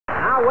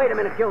Now, wait a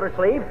minute,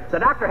 Gildersleeve. The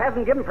doctor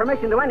hasn't given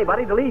permission to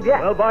anybody to leave yet.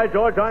 Well, by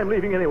George, I'm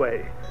leaving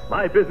anyway.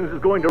 My business is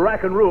going to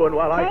rack and ruin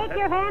while I... Take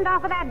your hand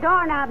off of that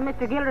doorknob,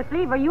 Mr.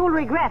 Gildersleeve, or you'll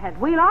regret it.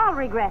 We'll all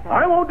regret it.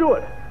 I won't do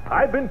it.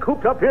 I've been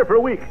cooped up here for a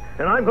week,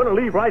 and I'm going to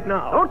leave right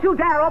now. Don't you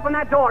dare open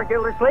that door,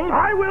 Gildersleeve.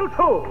 I will,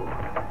 too.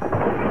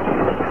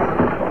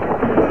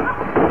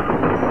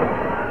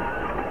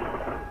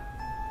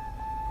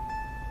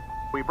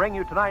 We bring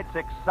you tonight's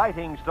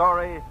exciting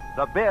story,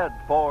 The Bid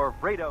for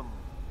Freedom.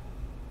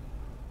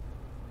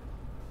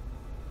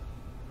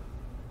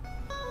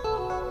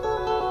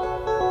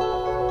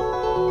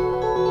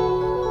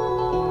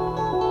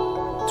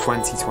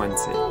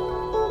 (2020),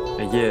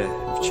 a year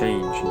of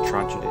change and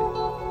tragedy.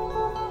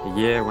 A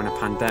year when a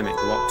pandemic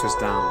locked us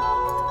down,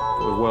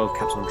 but the world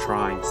kept on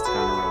trying to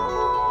turn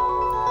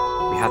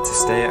around. We had to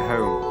stay at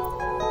home,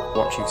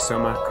 watching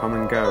summer come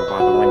and go by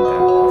the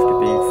window after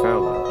being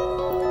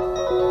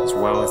furloughed, as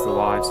well as the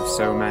lives of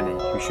so many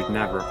who should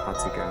never have had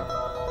to go.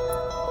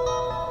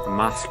 The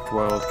masked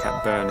world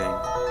kept burning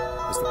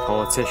as the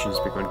politicians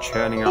began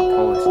churning out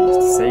policies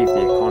to save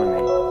the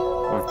economy,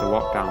 or if the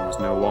lockdown was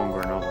no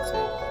longer a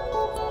novelty.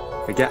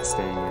 Forget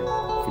staying in,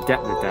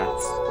 forget the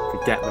deaths,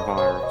 forget the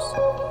virus.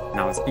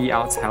 Now let's eat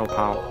out to help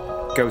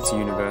out, go to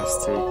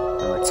university,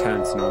 and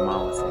return to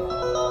normality.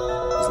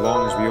 As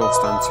long as we all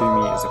stand 2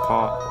 meters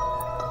apart,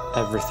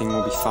 everything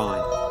will be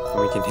fine,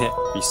 and we can hit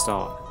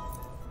restart.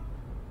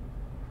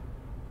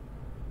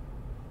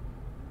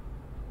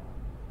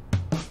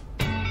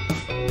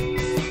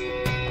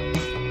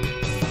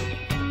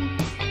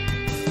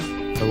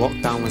 The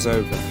lockdown was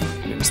over,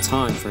 and it was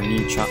time for a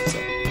new chapter,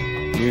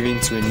 moving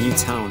to a new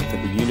town for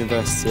the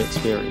university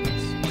experience.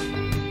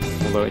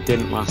 Although it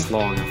didn't last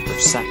long after a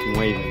second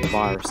wave of the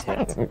virus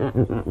hit,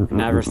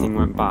 and everything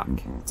went back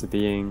to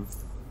being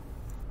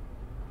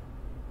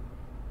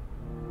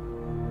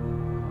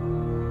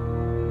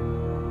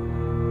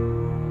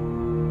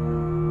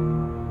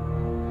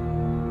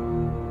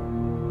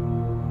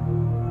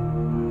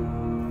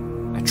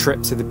a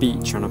trip to the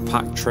beach on a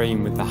packed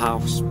train with the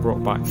house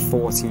brought back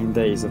 14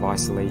 days of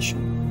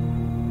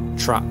isolation,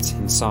 trapped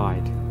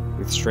inside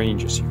with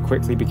strangers who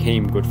quickly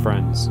became good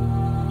friends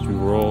as we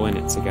were all in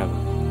it together.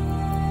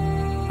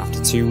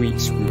 After 2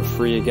 weeks, we were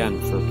free again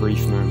for a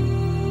brief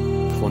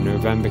moment, before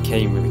November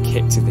came with a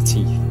kick to the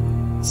teeth,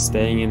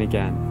 staying in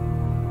again,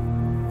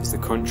 as the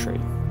country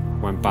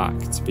went back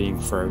to being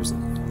frozen.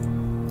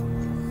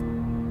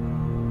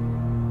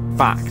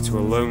 Back to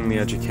a lonely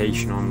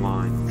education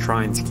online,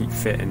 trying to keep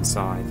fit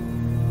inside,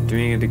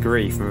 doing a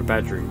degree from a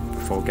bedroom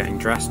before getting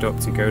dressed up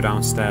to go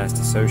downstairs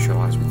to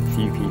socialise with the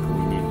few people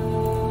we knew.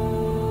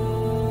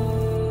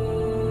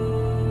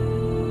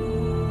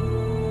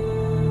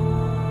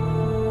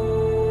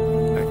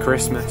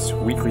 Christmas,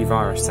 weekly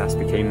virus tests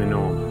became the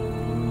norm,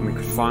 and we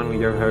could finally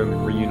go home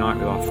and reunite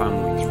with our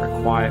families for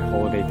a quiet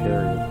holiday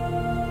period,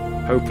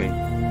 hoping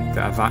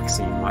that a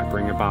vaccine might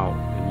bring about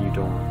a new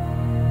dawn.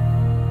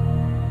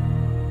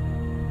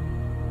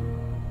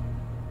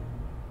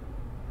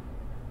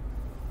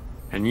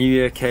 A new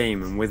year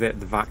came, and with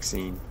it the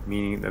vaccine,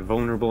 meaning that the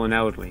vulnerable and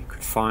elderly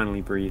could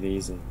finally breathe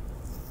easy,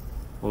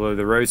 although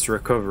the road to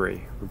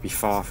recovery would be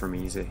far from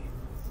easy.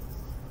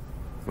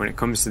 When it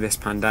comes to this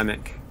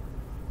pandemic,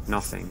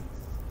 nothing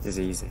is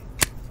easy.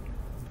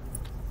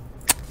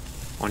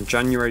 On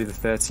January the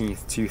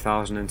 13th,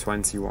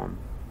 2021,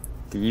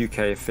 the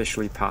UK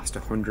officially passed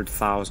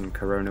 100,000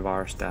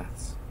 coronavirus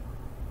deaths.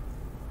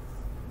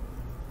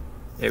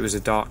 It was a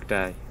dark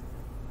day,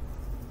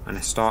 and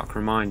a stark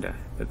reminder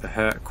that the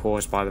hurt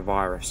caused by the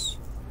virus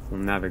will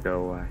never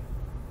go away.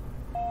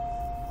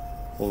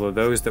 Although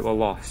those that were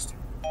lost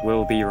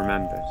will be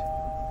remembered,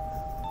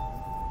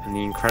 and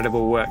the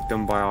incredible work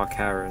done by our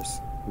carers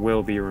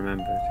will be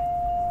remembered.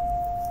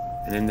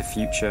 And in the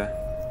future,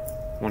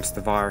 once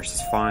the virus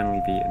is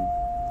finally beaten,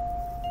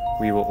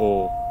 we will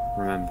all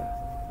remember.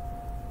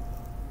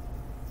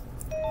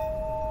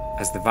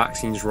 As the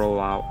vaccines roll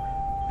out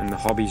and the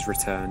hobbies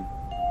return,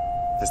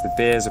 as the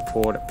beers are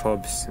poured at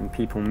pubs and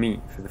people meet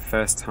for the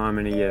first time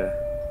in a year,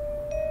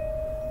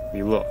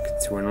 we look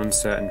to an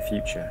uncertain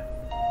future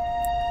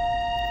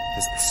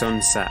as the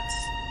sun sets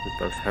with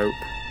both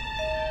hope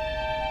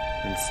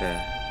and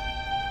fear.